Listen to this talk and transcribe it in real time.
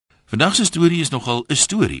Vandag se storie is nogal 'n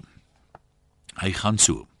storie. Hy gaan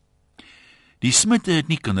so. Die Smitte het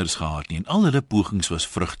nie kinders gehad nie en al hulle pogings was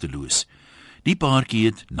vrugteloos. Die paartjie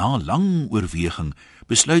het na lang oorweging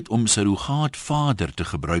besluit om surrogaatvader te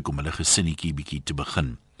gebruik om hulle gesinnetjie bietjie te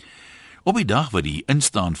begin. Op die dag wat die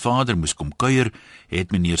instaan vader moes kom kuier,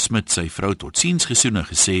 het meneer Smit sy vrou totsiens gesoen en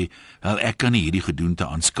gesê, "Wel, ek kan nie hierdie gedoente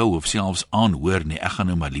aanskou of selfs aanhoor nie, ek gaan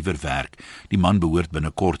nou maar liewer werk. Die man behoort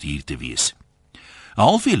binnekort hier te wees." 'n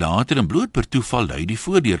Halfuur later en bloot per toeval lui die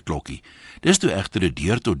voordeurklokkie. Dis toe egter 'n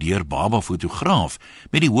deur-tot-deur baba-fotograaf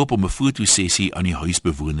met die hoop om 'n fotosessie aan die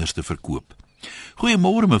huisbewoners te verkoop.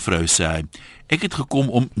 "Goeiemôre mevrou," sê hy. "Ek het gekom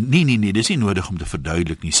om..." Nee, dis nie nodig om te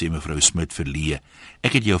verduidelik nie," sê mevrou Smit verleë.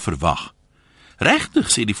 "Ek het jou verwag." "Regtig,"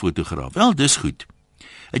 sê die fotograaf. "Wel, dis goed.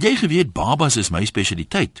 Het jy geweet babas is my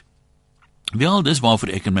spesialiteit?" "Wel, dis waarvoor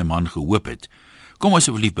ek en my man gehoop het. Kom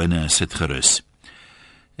asseblief binne en sit gerus."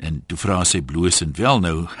 En toe vra sy bloosend, "Wel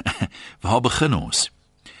nou, waar begin ons?"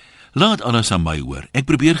 "Laat alles aan my hoor. Ek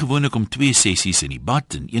probeer gewoonlik om 2 sessies in die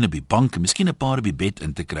bad en 1 op die bank en miskien 'n paar op die bed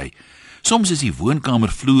in te kry. Soms is die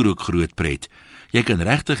woonkamervloer ook groot pret. Jy kan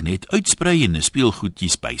regtig net uitsprei en 'n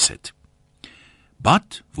speelgoedjies bysit."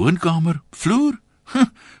 "Bad, woonkamer, vloer?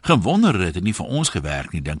 Geen wonder dit het nie vir ons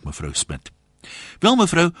gewerk nie," dink mevrou Smit. "Wel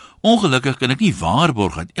mevrou, ongelukkig kan ek nie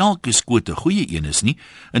waarborg dat elke skoot 'n goeie een is nie,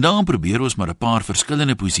 en daarom probeer ons maar 'n paar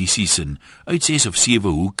verskillende posisies in uit 6 of 7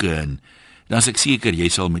 hoeke en dan is ek seker jy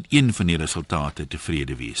sal met een van die resultate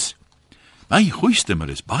tevrede wees." "My goeie, maar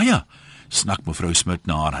is baie," snak mevrou Smit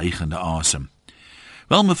na haar hygende asem.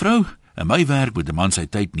 "Wel mevrou, in my werk moet 'n man sy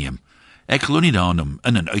tyd neem. Ek glo nie daaraan om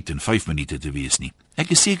in en uit in 5 minute te wees nie. Ek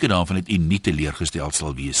is seker daarvan dat u nie teleurgestel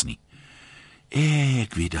sal wees nie."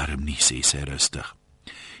 "Ek weet daarom nie," sê sy rustig.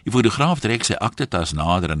 Die fotograaf trek sy aktetas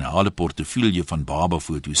nader en haal 'n portefeulje van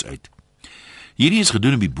baba-foto's uit. "Hierdie is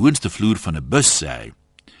gedoen op die boonste vloer van 'n bus," sê hy.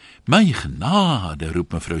 "My genade,"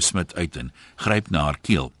 roep mevrou Smit uit en gryp na haar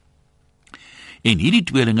keel. "En hierdie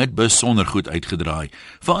tweeling het bus sonder goed uitgedraai,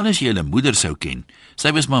 veral as jy hulle moeder sou ken.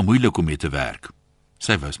 Sy was maar moeilik om mee te werk."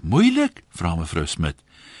 "Sy was moeilik?" vra mevrou Smit.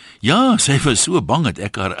 "Ja, sy was so bang dat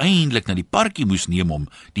ek haar eintlik na die parkie moes neem om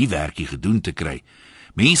die werkie gedoen te kry.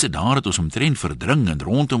 Mense daar het ons omtrent verdring en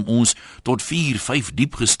rondom ons tot 4-5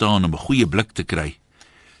 diep gestaan om 'n goeie blik te kry."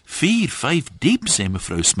 4-5 diep, sê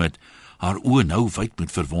mevrou Smit, haar oë nou wyd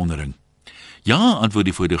met verwondering. "Ja," antwoord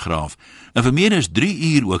die fotograaf, "en vir meer as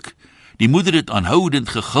 3 uur ook. Die moeder het aanhoudend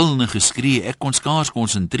gegil en geskree, ek kon skaars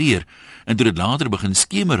konsentreer, en toe dit later begin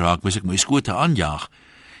skemer raak, moes ek my skote aanjaag.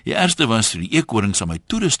 Die ergste was toe die eekorings aan my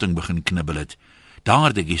toerusting begin knibbel het. Daar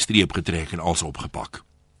het ek die streep getrek en alles opgepak."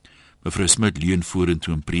 Mevrou Smit leun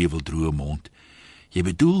vorentoe en prewel droë mond. "Jy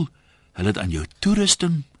bedoel, hulle het aan jou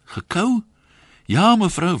toerusting gekou?" "Ja,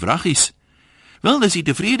 mevrou, wraggies." "Wel, as jy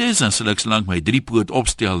tevrede is, dan sal ek solank my 3-poot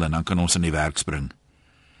opstel en dan kan ons aan die werk spring."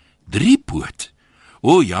 3-poot?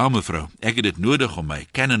 "O ja, mevrou, ek het dit nodig om my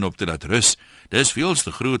Canon op te laat rus. Dis veels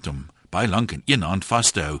te groot om baie lank in een hand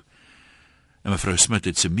vas te hou." En mevrou Smit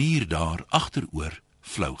het se muur daar agteroor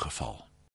flou geval.